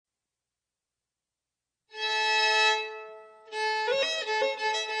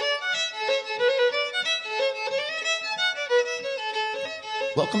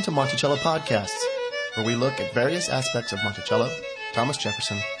Welcome to Monticello Podcasts, where we look at various aspects of Monticello, Thomas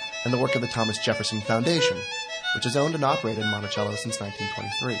Jefferson, and the work of the Thomas Jefferson Foundation, which has owned and operated Monticello since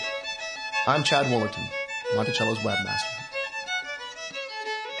 1923. I'm Chad Woolerton, Monticello's webmaster.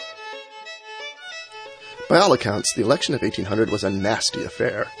 By all accounts, the election of 1800 was a nasty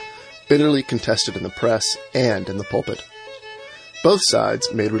affair, bitterly contested in the press and in the pulpit. Both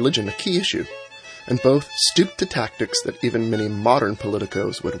sides made religion a key issue, and both stooped to tactics that even many modern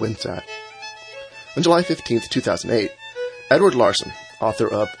politicos would wince at. On July 15, 2008, Edward Larson, author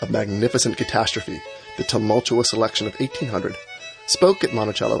of A Magnificent Catastrophe, The Tumultuous Election of 1800, spoke at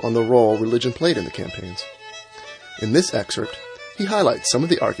Monticello on the role religion played in the campaigns. In this excerpt, he highlights some of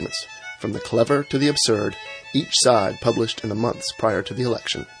the arguments, from the clever to the absurd, each side published in the months prior to the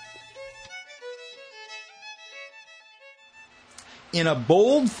election. In a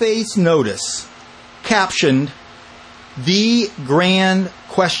bold-faced notice captioned, "The Grand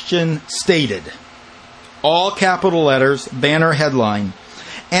Question Stated," all capital letters, banner headline,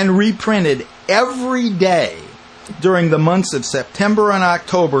 and reprinted every day during the months of September and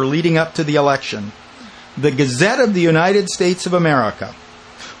October leading up to the election, the Gazette of the United States of America,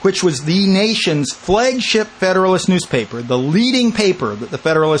 which was the nation's flagship Federalist newspaper, the leading paper that the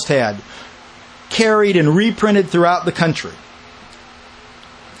Federalist had, carried and reprinted throughout the country.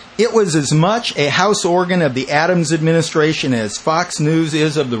 It was as much a house organ of the Adams administration as Fox News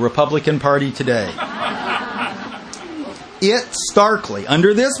is of the Republican Party today. It starkly,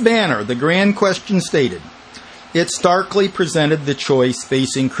 under this banner, The Grand Question Stated, it starkly presented the choice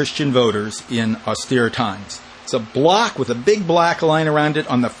facing Christian voters in austere times. It's a block with a big black line around it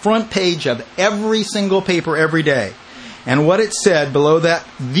on the front page of every single paper every day. And what it said below that,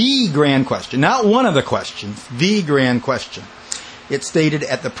 the grand question, not one of the questions, the grand question. It stated,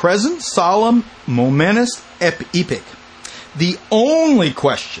 at the present solemn, momentous epoch, the only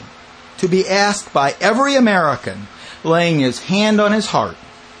question to be asked by every American laying his hand on his heart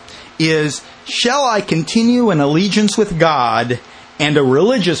is, shall I continue an allegiance with God and a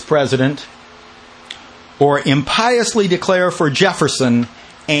religious president, or impiously declare for Jefferson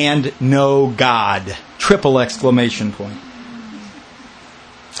and no God? Triple exclamation point.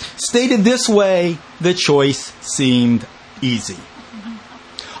 Stated this way, the choice seemed easy.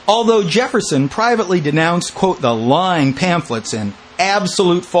 Although Jefferson privately denounced, quote, the lying pamphlets and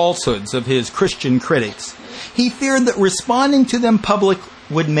absolute falsehoods of his Christian critics, he feared that responding to them public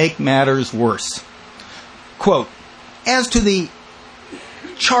would make matters worse. Quote, as to the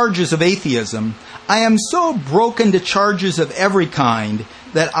charges of atheism, I am so broken to charges of every kind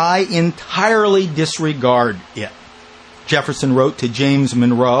that I entirely disregard it. Jefferson wrote to James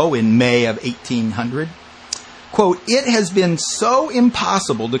Monroe in May of 1800. Quote, it has been so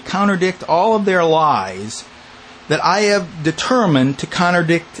impossible to contradict all of their lies that I have determined to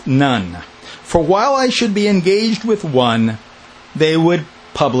contradict none. For while I should be engaged with one, they would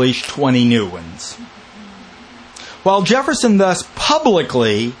publish 20 new ones. While Jefferson thus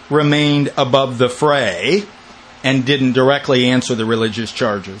publicly remained above the fray and didn't directly answer the religious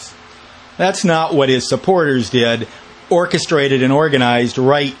charges, that's not what his supporters did, orchestrated and organized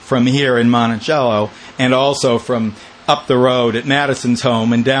right from here in Monticello, and also from up the road at Madison's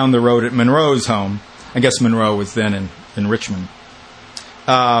home and down the road at Monroe's home. I guess Monroe was then in Richmond.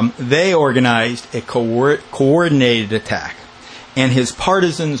 They organized a coordinated attack, and his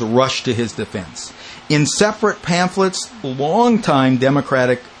partisans rushed to his defense. In separate pamphlets, longtime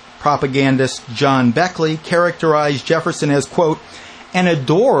Democratic propagandist John Beckley characterized Jefferson as, quote, an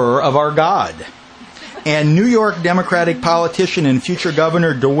adorer of our God. And New York Democratic politician and future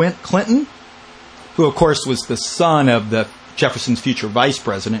Governor DeWitt Clinton, who of course was the son of Jefferson's future vice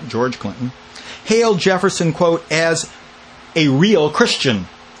president, George Clinton, hailed Jefferson, quote, as a real Christian.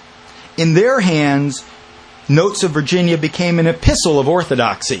 In their hands, Notes of Virginia became an epistle of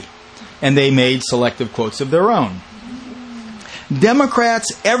orthodoxy, and they made selective quotes of their own.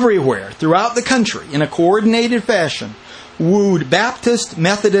 Democrats everywhere throughout the country, in a coordinated fashion, wooed Baptist,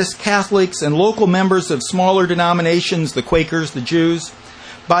 Methodist, Catholics, and local members of smaller denominations, the Quakers, the Jews,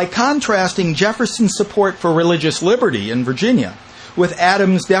 by contrasting Jefferson's support for religious liberty in Virginia with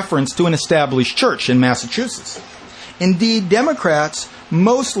Adams' deference to an established church in Massachusetts. Indeed, Democrats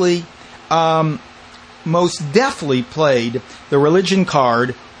most deftly played the religion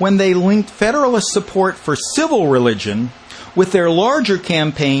card when they linked Federalist support for civil religion with their larger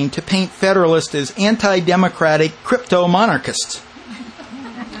campaign to paint Federalists as anti-democratic crypto-monarchists.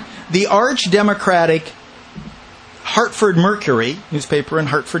 The arch-democratic Hartford Mercury, newspaper in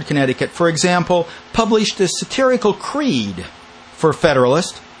Hartford, Connecticut, for example, published a satirical creed for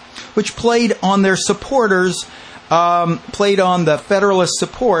Federalist, which played on their supporters' played on the Federalist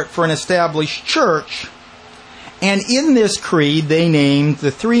support for an established church. And in this creed, they named the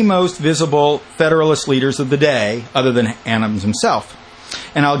three most visible Federalist leaders of the day, other than Adams himself.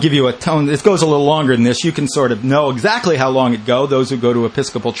 And I'll give you a tone. It goes a little longer than this. You can sort of know exactly how long it goes. Those who go to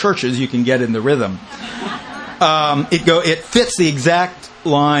Episcopal churches, you can get in the rhythm. It fits the exact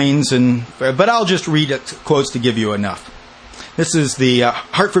lines, but I'll just read quotes to give you enough. This is the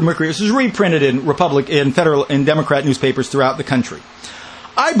Hartford Mercury. This is reprinted in Democrat newspapers throughout the country.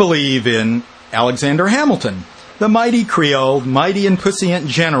 I believe in Alexander Hamilton, the mighty Creole, mighty and puissant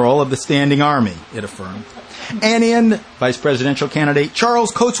general of the standing army, it affirmed. And in vice presidential candidate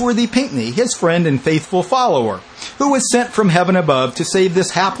Charles Cotesworthy Pinckney, his friend and faithful follower, who was sent from heaven above to save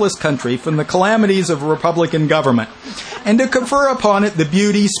this hapless country from the calamities of Republican government and to confer upon it the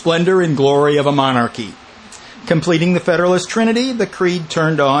beauty, splendor, and glory of a monarchy. Completing the Federalist Trinity, the creed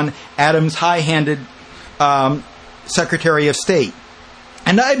turned on Adams' high-handed Secretary of State.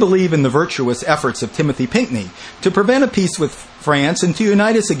 And I believe in the virtuous efforts of Timothy Pinckney to prevent a peace with France and to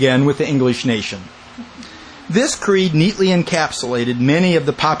unite us again with the English nation. This creed neatly encapsulated many of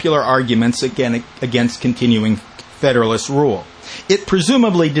the popular arguments against continuing Federalist rule. It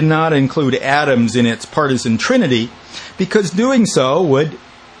presumably did not include Adams in its partisan trinity, because doing so would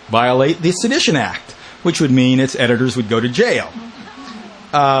violate the Sedition Act, which would mean its editors would go to jail.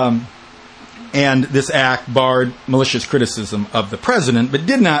 And this act barred malicious criticism of the president, but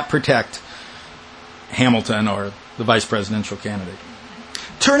did not protect Hamilton or the vice presidential candidate.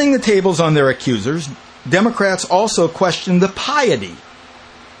 Turning the tables on their accusers, Democrats also questioned the piety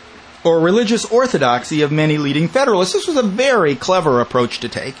or religious orthodoxy of many leading Federalists. This was a very clever approach to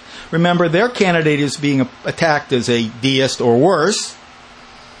take. Remember, their candidate is being attacked as a deist or worse.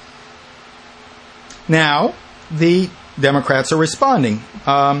 Now, the Democrats are responding.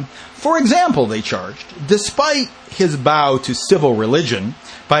 For example, they charged, despite his bow to civil religion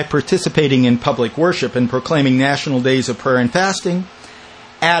by participating in public worship and proclaiming national days of prayer and fasting,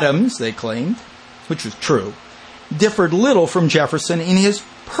 Adams, they claimed, which was true, differed little from Jefferson in his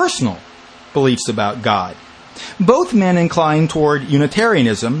personal beliefs about God. Both men inclined toward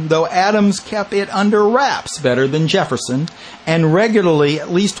Unitarianism, though Adams kept it under wraps better than Jefferson, and regularly,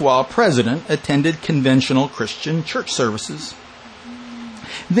 at least while president, attended conventional Christian church services.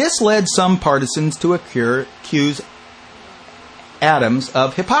 This led some partisans to accuse Adams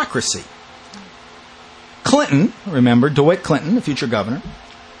of hypocrisy. Clinton, remember, DeWitt Clinton, the future governor,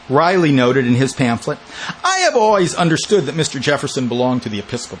 Riley noted in his pamphlet, "I have always understood that Mr. Jefferson belonged to the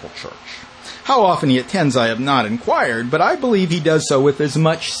Episcopal Church. How often he attends I have not inquired, but I believe he does so with as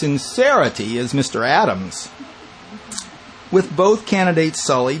much sincerity as Mr. Adams." With both candidates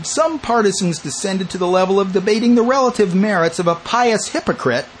sullied, some partisans descended to the level of debating the relative merits of a pious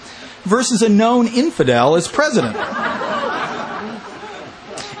hypocrite versus a known infidel as president.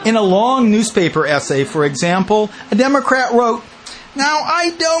 In a long newspaper essay, for example, a Democrat wrote, "Now,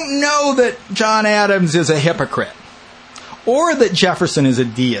 I don't know that John Adams is a hypocrite, or that Jefferson is a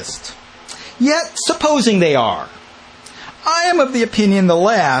deist. Yet, supposing they are, I am of the opinion the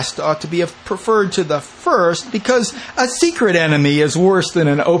last ought to be preferred to the first, because a secret enemy is worse than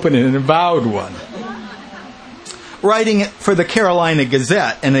an open and avowed one." Writing for the Carolina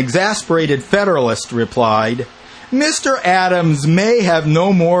Gazette, an exasperated Federalist replied, "Mr. Adams may have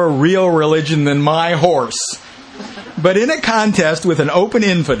no more real religion than my horse. But in a contest with an open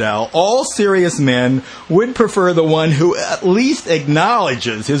infidel, all serious men would prefer the one who at least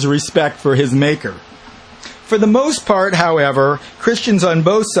acknowledges his respect for his maker." For the most part, however, Christians on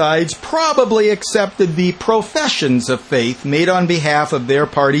both sides probably accepted the professions of faith made on behalf of their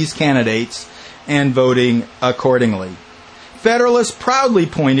party's candidates and voting accordingly. Federalists proudly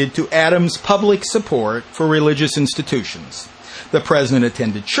pointed to Adams' public support for religious institutions. The president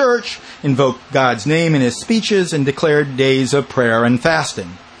attended church, invoked God's name in his speeches, and declared days of prayer and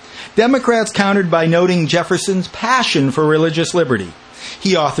fasting. Democrats countered by noting Jefferson's passion for religious liberty.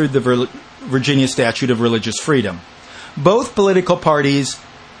 He authored the Virginia Statute of Religious Freedom. Both political parties,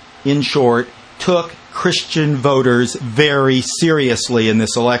 in short, took Christian voters very seriously in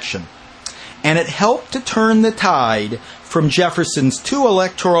this election. And it helped to turn the tide from Jefferson's 2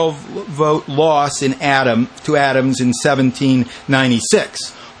 electoral vote loss to Adams in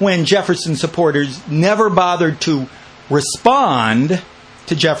 1796, when Jefferson supporters never bothered to respond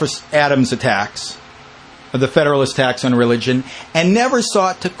to Adams' attacks, the Federalist attacks on religion, and never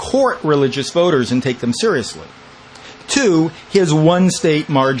sought to court religious voters and take them seriously, to his one-state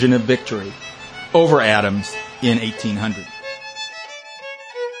margin of victory over Adams in 1800.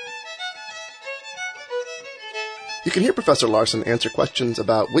 You can hear Professor Larson answer questions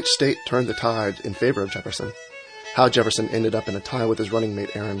about which state turned the tide in favor of Jefferson. how Jefferson ended up in a tie with his running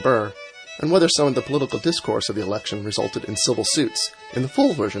mate Aaron Burr, and whether some of the political discourse of the election resulted in civil suits, in the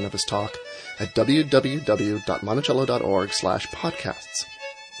full version of his talk at www.monticello.org/podcasts.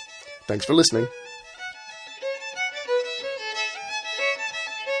 Thanks for listening.